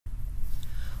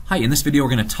Hi, in this video we're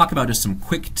going to talk about just some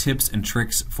quick tips and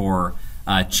tricks for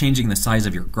changing the size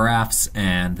of your graphs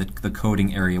and the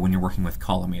coding area when you're working with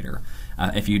Collimator.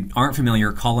 If you aren't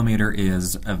familiar, Collimator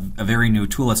is a very new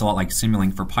tool. It's a lot like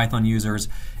Simulink for Python users.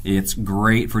 It's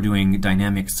great for doing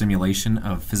dynamic simulation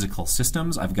of physical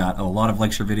systems. I've got a lot of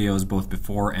lecture videos both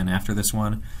before and after this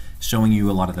one showing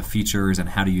you a lot of the features and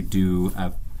how do you do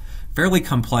fairly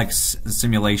complex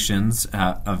simulations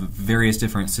of various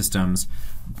different systems.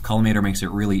 Collimator makes it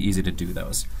really easy to do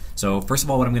those. So first of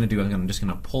all, what I'm going to do, I'm just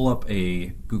going to pull up a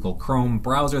Google Chrome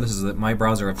browser. This is my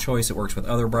browser of choice. It works with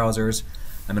other browsers.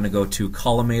 I'm going to go to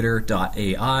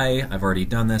collimator.ai. I've already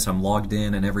done this. I'm logged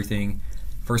in and everything.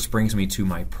 First brings me to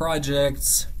my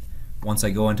projects. Once I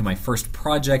go into my first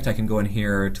project, I can go in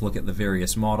here to look at the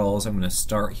various models. I'm going to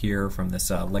start here from this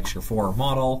Lecture 4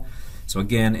 model. So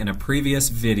again, in a previous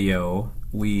video,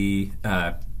 we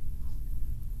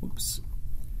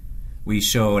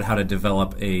showed how to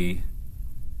develop a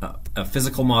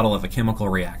physical model of a chemical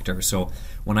reactor. So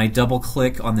when I double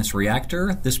click on this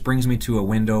reactor, this brings me to a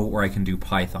window where I can do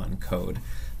Python code.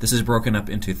 This is broken up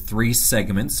into 3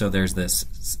 segments. So there's this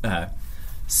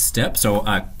step. So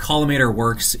Collimator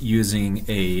works using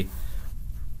a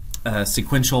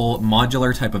sequential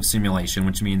modular type of simulation,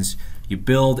 which means you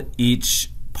build each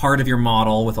part of your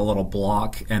model with a little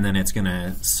block, and then it's going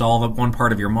to solve one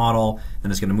part of your model,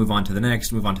 then it's going to move on to the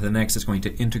next, move on to the next. It's going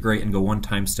to integrate and go one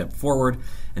time step forward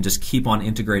and just keep on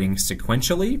integrating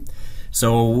sequentially.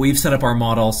 So we've set up our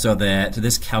model so that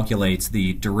this calculates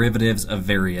the derivatives of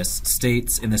various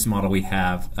states. In this model we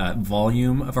have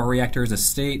volume of our reactor as a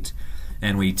state,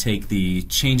 and we take the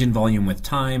change in volume with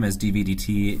time as dV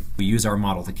dt. We use our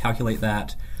model to calculate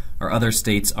that. Our other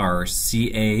states are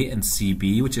Ca and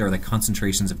Cb, which are the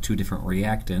concentrations of 2 different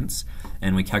reactants,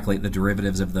 and we calculate the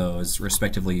derivatives of those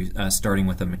respectively, starting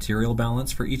with a material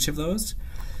balance for each of those.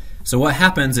 So what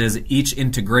happens is each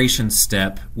integration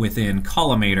step within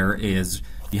Collimator is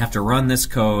you have to run this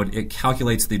code. It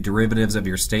calculates the derivatives of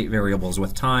your state variables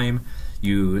with time.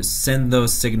 You send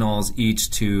those signals each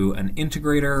to an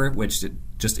integrator, which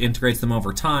just integrates them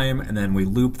over time, and then we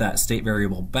loop that state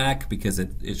variable back because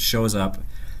it shows up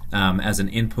as an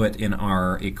input in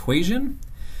our equation.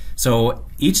 So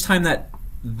each time that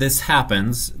this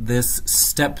happens, this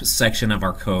step section of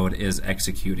our code is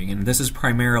executing, and this is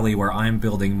primarily where I'm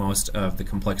building most of the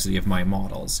complexity of my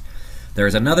models.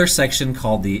 There's another section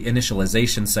called the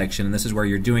initialization section, and this is where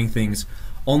you're doing things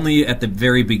only at the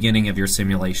very beginning of your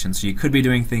simulation. So you could be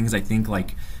doing things, I think,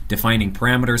 like defining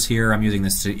parameters here. I'm using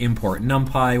this to import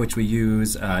NumPy, which we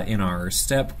use in our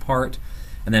step part.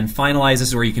 And then finalize, this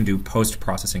is where you can do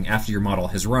post-processing. After your model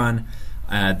has run,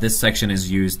 this section is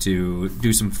used to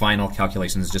do some final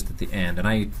calculations just at the end. And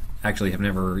I actually have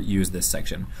never used this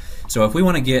section. So if we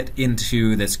want to get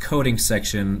into this coding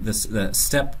section, the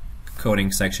step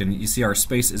coding section, you see our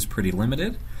space is pretty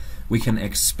limited. We can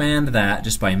expand that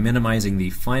just by minimizing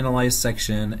the finalize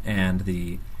section and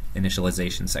the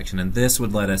initialization section. And this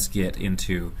would let us get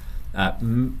into,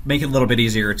 make it a little bit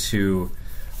easier to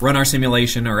run our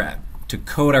simulation or to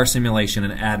code our simulation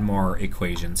and add more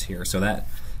equations here. So that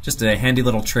just a handy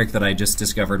little trick that I just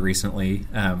discovered recently.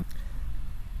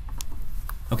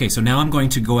 Okay, so now I'm going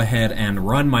to go ahead and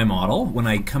run my model. When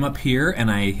I come up here and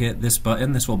I hit this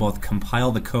button, this will both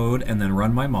compile the code and then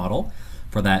run my model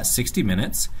for that 60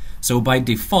 minutes. So by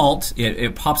default,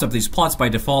 it pops up these plots. By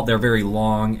default, they're very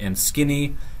long and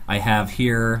skinny. I have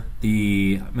here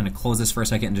I'm going to close this for a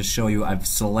second and just show you I've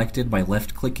selected by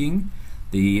left-clicking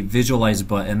the visualize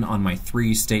button on my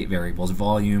 3 state variables,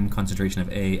 volume, concentration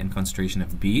of A, and concentration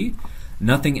of B.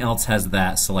 Nothing else has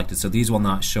that selected, so these will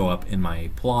not show up in my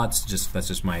plots. That's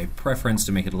just my preference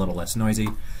to make it a little less noisy.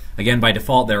 Again, by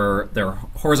default, they're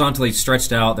horizontally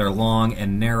stretched out, they're long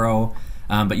and narrow,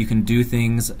 but you can do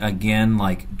things, again,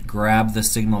 like grab the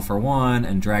signal for one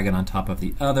and drag it on top of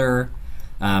the other.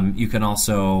 You can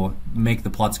also make the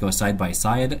plots go side by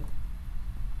side.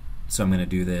 So I'm going to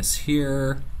do this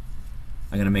here.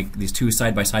 I'm going to make these 2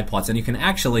 side-by-side plots, and you can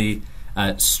actually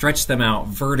stretch them out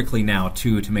vertically now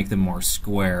too to make them more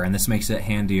square, and this makes it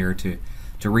handier to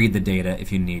read the data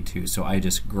if you need to. So I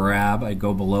just I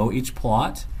go below each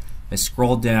plot, I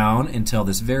scroll down until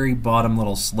this very bottom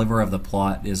little sliver of the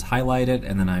plot is highlighted,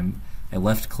 and then I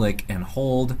left-click and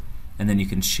hold, and then you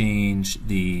can change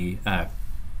the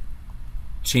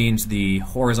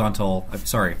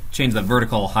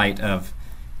vertical height of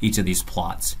each of these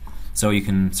plots. So you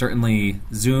can certainly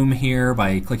zoom here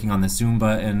by clicking on the zoom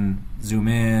button, zoom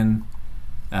in.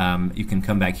 You can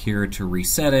come back here to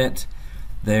reset it.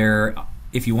 There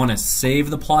If you want to save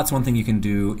the plots, one thing you can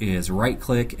do is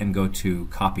right-click and go to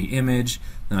Copy Image.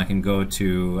 Then I can go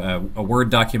to a Word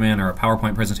document or a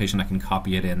PowerPoint presentation. I can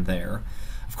copy it in there.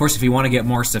 Of course, if you want to get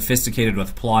more sophisticated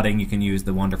with plotting, you can use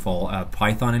the wonderful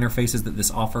Python interfaces that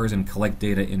this offers and collect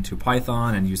data into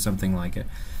Python and use something like a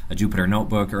Jupyter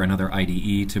Notebook or another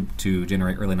IDE to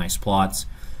generate really nice plots.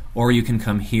 Or you can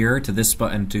come here to this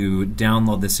button to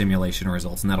download the simulation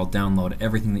results, and that'll download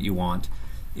everything that you want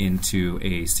into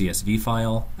a CSV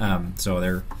file.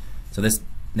 So this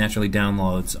naturally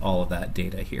downloads all of that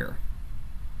data here.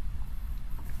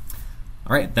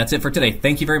 All right, that's it for today.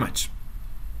 Thank you very much.